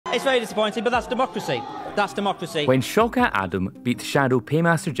It's very disappointing, but that's democracy. That's democracy. When Shockat Adam beat Shadow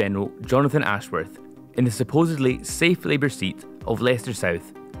Paymaster General Jonathan Ashworth in the supposedly safe Labour seat of Leicester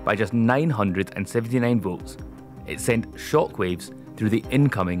South by just 979 votes, it sent shockwaves through the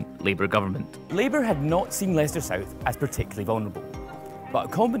incoming Labour government. Labour had not seen Leicester South as particularly vulnerable, but a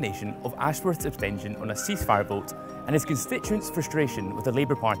combination of Ashworth's abstention on a ceasefire vote and his constituents' frustration with the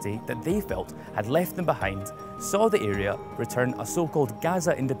Labour Party that they felt had left them behind saw the area return a so-called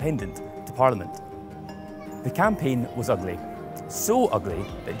Gaza independent to Parliament. The campaign was ugly. So ugly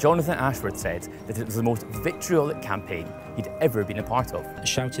that Jonathan Ashworth said that it was the most vitriolic campaign he'd ever been a part of.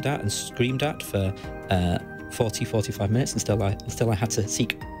 Shouted at and screamed at for 40-45 minutes, and still I had to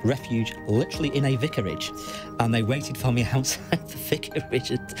seek refuge literally in a vicarage, and they waited for me outside the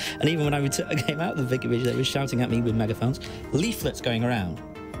vicarage, and even when I came out of the vicarage they were shouting at me with megaphones, leaflets going around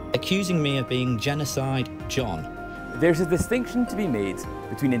accusing me of being Genocide John. There's a distinction to be made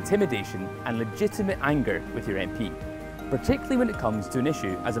between intimidation and legitimate anger with your MP, particularly when it comes to an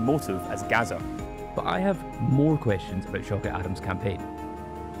issue as emotive as Gaza. But I have more questions about Shockat Adam's campaign.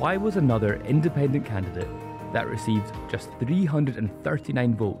 Why was another independent candidate that received just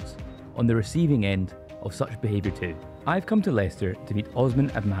 339 votes on the receiving end of such behaviour too? I've come to Leicester to meet Osman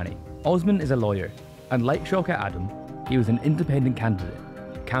Abmani. Osman is a lawyer, and like Shockat Adam, he was an independent candidate,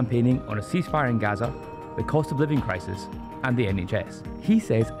 campaigning on a ceasefire in Gaza, the cost of living crisis, and the NHS. He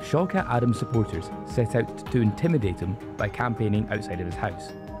says Shockat Adam's supporters set out to intimidate him by campaigning outside of his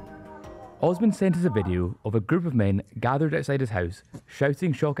house. Osman sent us a video of a group of men gathered outside his house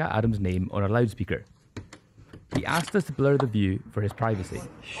shouting Shockat Adam's name on a loudspeaker. He asked us to blur the view for his privacy.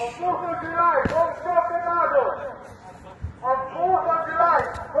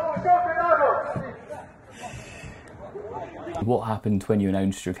 What happened when you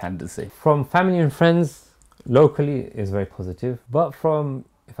announced your candidacy? From family and friends, locally, is very positive. But from,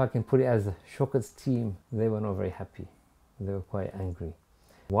 if I can put it as Shockat's team, they were not very happy. They were quite angry.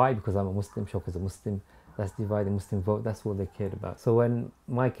 Why? Because I'm a Muslim, Shockat's a Muslim. That's dividing Muslim vote, that's what they cared about. So when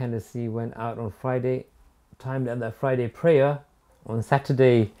my candidacy went out on Friday, timed at that Friday prayer, on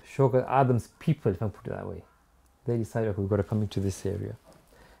Saturday, Shockat Adam's people, if I put it that way, they decided, okay, we've got to come into this area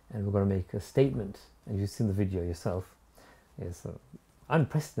and we're going to make a statement. And you've seen the video yourself. It's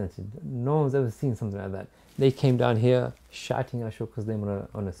unprecedented. No one's ever seen something like that. They came down here shouting at Shockat's name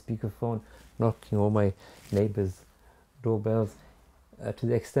on a speakerphone, knocking all my neighbours' doorbells, to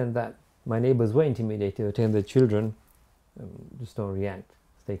the extent that my neighbours were intimidated. They were telling their children, just don't react,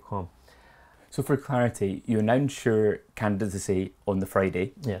 stay calm. So for clarity, you announced your candidacy on the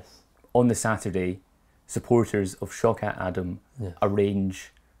Friday. Yes. On the Saturday, supporters of Shockat Adam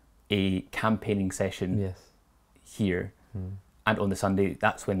arrange a campaigning session here. And on the Sunday,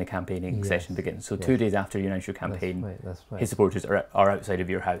 that's when the campaigning session begins. So 2 days after you announce your campaign, that's right. his supporters are outside of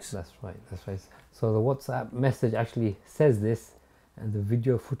your house. That's right, that's right. So the WhatsApp message actually says this, and the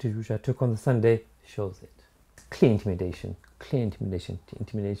video footage which I took on the Sunday shows it. Clear intimidation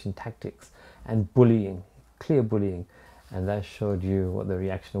tactics, and bullying, clear bullying. And that showed you what the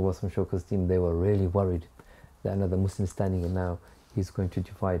reaction was from Shockat's team. They were really worried that another Muslim standing in now, he's going to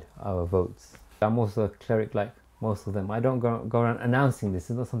divide our votes. I'm also a cleric like most of them. I don't go around announcing this.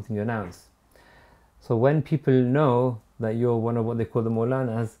 It's not something you announce. So when people know that you're one of what they call the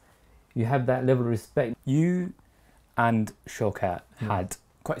Maulanas, you have that level of respect. You and Shockat had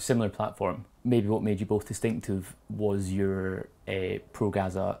quite a similar platform. Maybe what made you both distinctive was your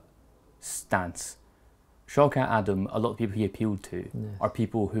pro-Gaza stance. Shockat Adam, a lot of people he appealed to are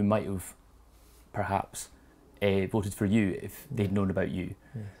people who might have perhaps voted for you if they'd known about you.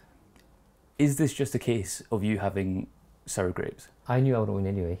 Is this just a case of you having sour grapes? I knew I would win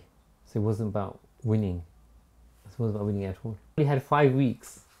anyway, so it wasn't about winning. It wasn't about winning at all. We had 5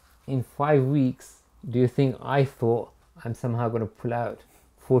 weeks. In 5 weeks, do you think I thought I'm somehow going to pull out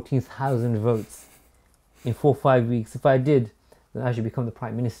 14,000 votes in 4 or 5 weeks? If I did, then I should become the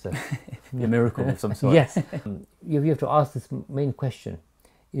Prime Minister. A miracle of some sort. Yes. You have to ask this main question.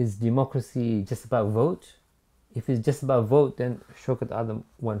 Is democracy just about vote? If it's just about vote, then Shockat Adam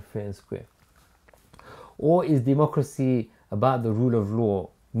won fair and square. Or is democracy about the rule of law,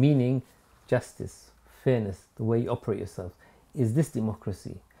 meaning justice, fairness, the way you operate yourself? Is this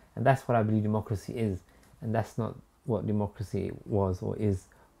democracy? And that's what I believe democracy is. And that's not what democracy was or is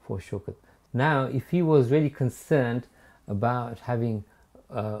for Shockat. Now, if he was really concerned about having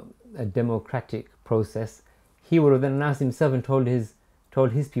a democratic process, he would have then announced himself and told his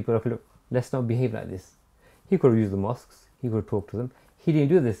people, okay, look, let's not behave like this. He could have used the mosques, he could have talked to them. He didn't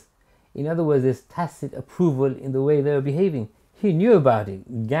do this. In other words, there's tacit approval in the way they were behaving. He knew about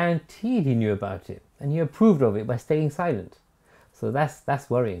it, guaranteed he knew about it, and he approved of it by staying silent. So that's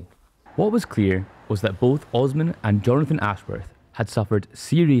worrying. What was clear was that both Osman and Jonathan Ashworth had suffered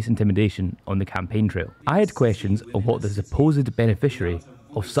serious intimidation on the campaign trail. I had questions of what the supposed beneficiary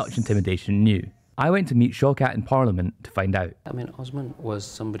of such intimidation knew. I went to meet Shockat in Parliament to find out. I mean, Osman was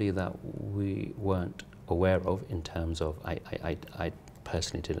somebody that we weren't aware of in terms of, I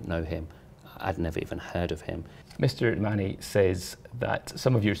personally didn't know him. I'd never even heard of him. Mr. Mani says that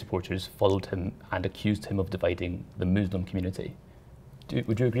some of your supporters followed him and accused him of dividing the Muslim community.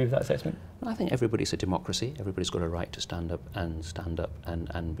 Would you agree with that assessment? I think everybody's a democracy. Everybody's got a right to stand up and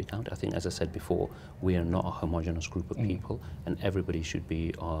be counted. I think, as I said before, we are not a homogenous group of people, and everybody should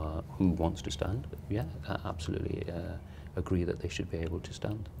be who wants to stand. Yeah, I absolutely agree that they should be able to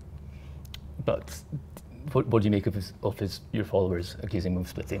stand. But what do you make of your followers accusing him of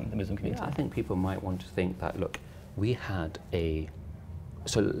splitting the Muslim community? Yeah, I think people might want to think that, look, we had a...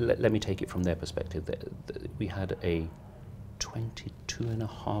 So let me take it from their perspective. We had a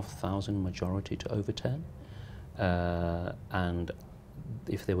 22,500 majority to overturn, and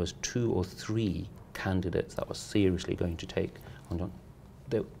if there was 2 or 3 candidates that were seriously going to take on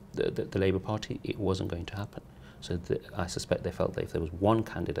the Labour Party, it wasn't going to happen. So I suspect they felt that if there was one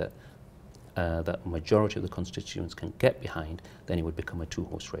candidate that majority of the constituents can get behind, then it would become a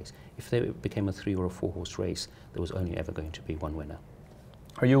 2-horse race. If it became a 3 or a 4-horse race, there was only ever going to be one winner.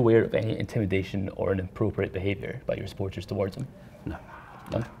 Are you aware of any intimidation or inappropriate behaviour by your supporters towards him? No.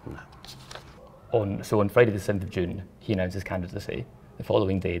 None? No. So on Friday the 7th of June, he announced his candidacy. The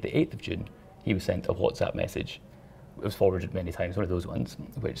following day, the 8th of June, he was sent a WhatsApp message. It was forwarded many times, one of those ones,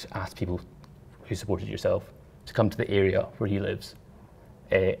 which asked people who supported yourself to come to the area where he lives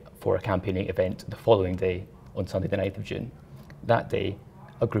for a campaigning event the following day, on Sunday the 9th of June. That day,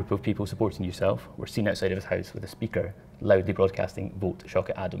 a group of people supporting yourself were seen outside of his house with a speaker loudly broadcasting "Vote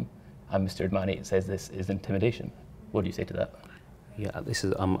Shockat Adam," and Mr. Mani says this is intimidation. What do you say to that? Yeah,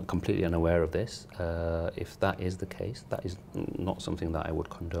 I'm completely unaware of this. If that is the case, that is not something that I would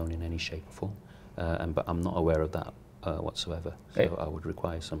condone in any shape or form. But I'm not aware of that whatsoever. So I would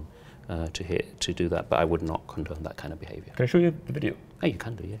require some to do that, but I would not condone that kind of behaviour. Can I show you the video? Oh, you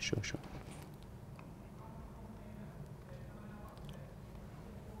can do, yeah, sure.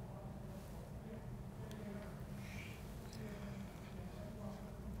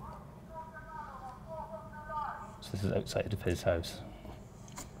 This is outside of his house.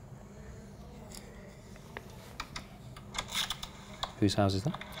 Whose house is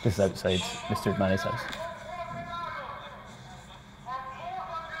that? This is outside Mr. Mani's house.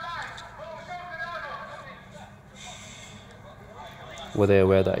 Were they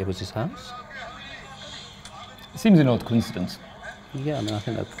aware that it was his house? It seems an odd coincidence. Yeah, I mean, I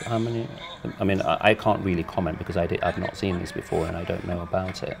think that how many... I mean, I can't really comment because I've not seen this before and I don't know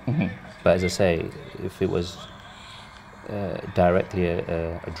about it. But as I say, if it was directly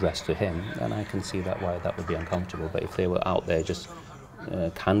addressed to him, then I can see why that would be uncomfortable. But if they were out there just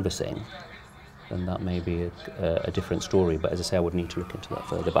canvassing, then that may be a different story. But as I say, I would need to look into that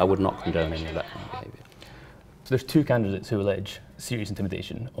further. But I would not condone any of that kind of behaviour. So there's 2 candidates who allege serious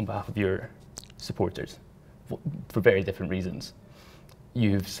intimidation on behalf of your supporters for very different reasons.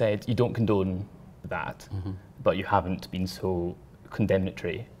 You've said you don't condone that, but you haven't been so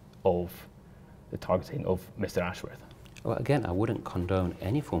condemnatory of the targeting of Mr. Ashworth. Well, again, I wouldn't condone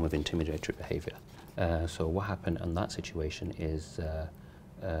any form of intimidatory behaviour. So what happened in that situation is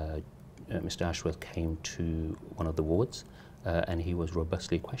Mr. Ashworth came to one of the wards and he was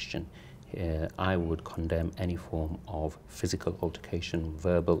robustly questioned. I would condemn any form of physical altercation,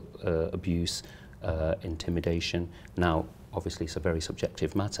 verbal abuse, intimidation. Now, obviously, it's a very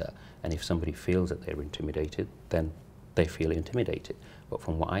subjective matter, and if somebody feels that they're intimidated, then they feel intimidated. But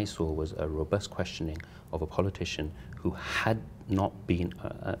from what I saw was a robust questioning of a politician who had not been,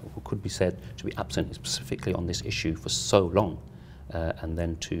 who could be said to be absent specifically on this issue for so long, and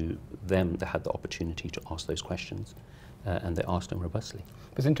then to them they had the opportunity to ask those questions, and they asked them robustly.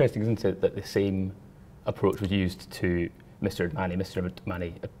 It's interesting, isn't it, that the same approach was used to Mr. Mani. Mr.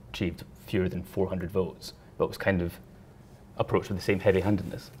 Mani achieved fewer than 400 votes, but was kind of approached with the same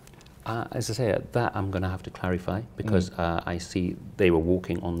heavy-handedness. As I say, that I'm going to have to clarify, because I see they were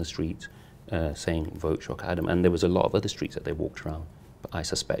walking on the street saying "Vote Shockat Adam," and there was a lot of other streets that they walked around, but I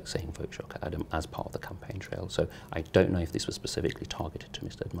suspect saying "Vote Shockat Adam" as part of the campaign trail. So I don't know if this was specifically targeted to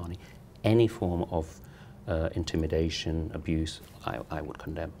Mr. Mani. Any form of intimidation, abuse, I would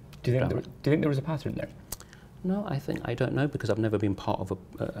condemn. Do you think there was a pattern there? No, I don't know, because I've never been part of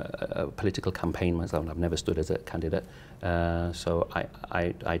a political campaign myself, and I've never stood as a candidate. So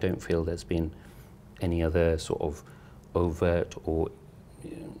I don't feel there's been any other sort of overt or,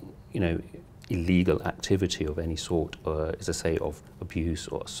 illegal activity of any sort, as I say, of abuse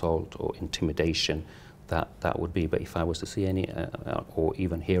or assault or intimidation, that would be. But if I was to see any or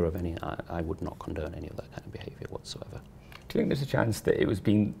even hear of any, I would not condone any of that kind of behaviour whatsoever. Do you think there's a chance that it was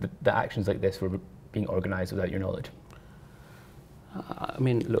being that actions like this were being organised without your knowledge? I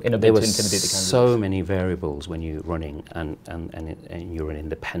mean, look, In a bid there were to intimidate the so candidates. many variables when you're running and you're an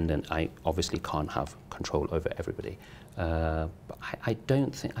independent. I obviously can't have control over everybody. But I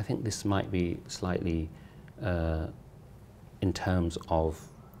don't think, I think this might be slightly in terms of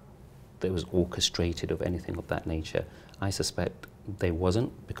there was orchestrated of anything of that nature. I suspect there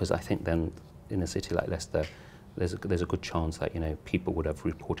wasn't, because I think then in a city like Leicester, there's a good chance that, you know, people would have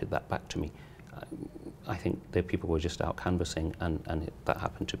reported that back to me. I think the people were just out canvassing, and that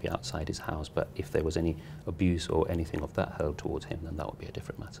happened to be outside his house. But if there was any abuse or anything of that hurled towards him, then that would be a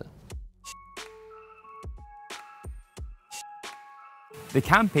different matter. The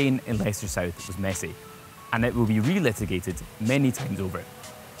campaign in Leicester South was messy, and it will be relitigated many times over.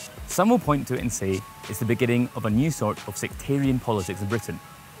 Some will point to it and say it's the beginning of a new sort of sectarian politics in Britain,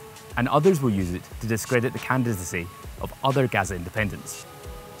 and others will use it to discredit the candidacy of other Gaza independents.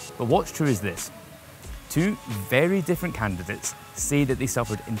 But what's true is this: two very different candidates say that they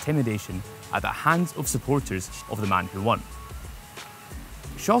suffered intimidation at the hands of supporters of the man who won.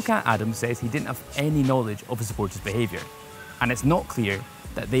 Shockat Adam says he didn't have any knowledge of his supporters' behaviour, and it's not clear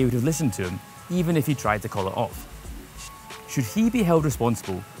that they would have listened to him even if he tried to call it off. Should he be held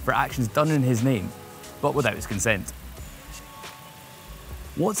responsible for actions done in his name, but without his consent?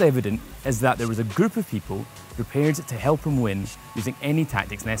 What's evident is that there was a group of people prepared to help him win using any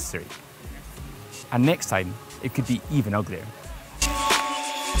tactics necessary. And next time, it could be even uglier.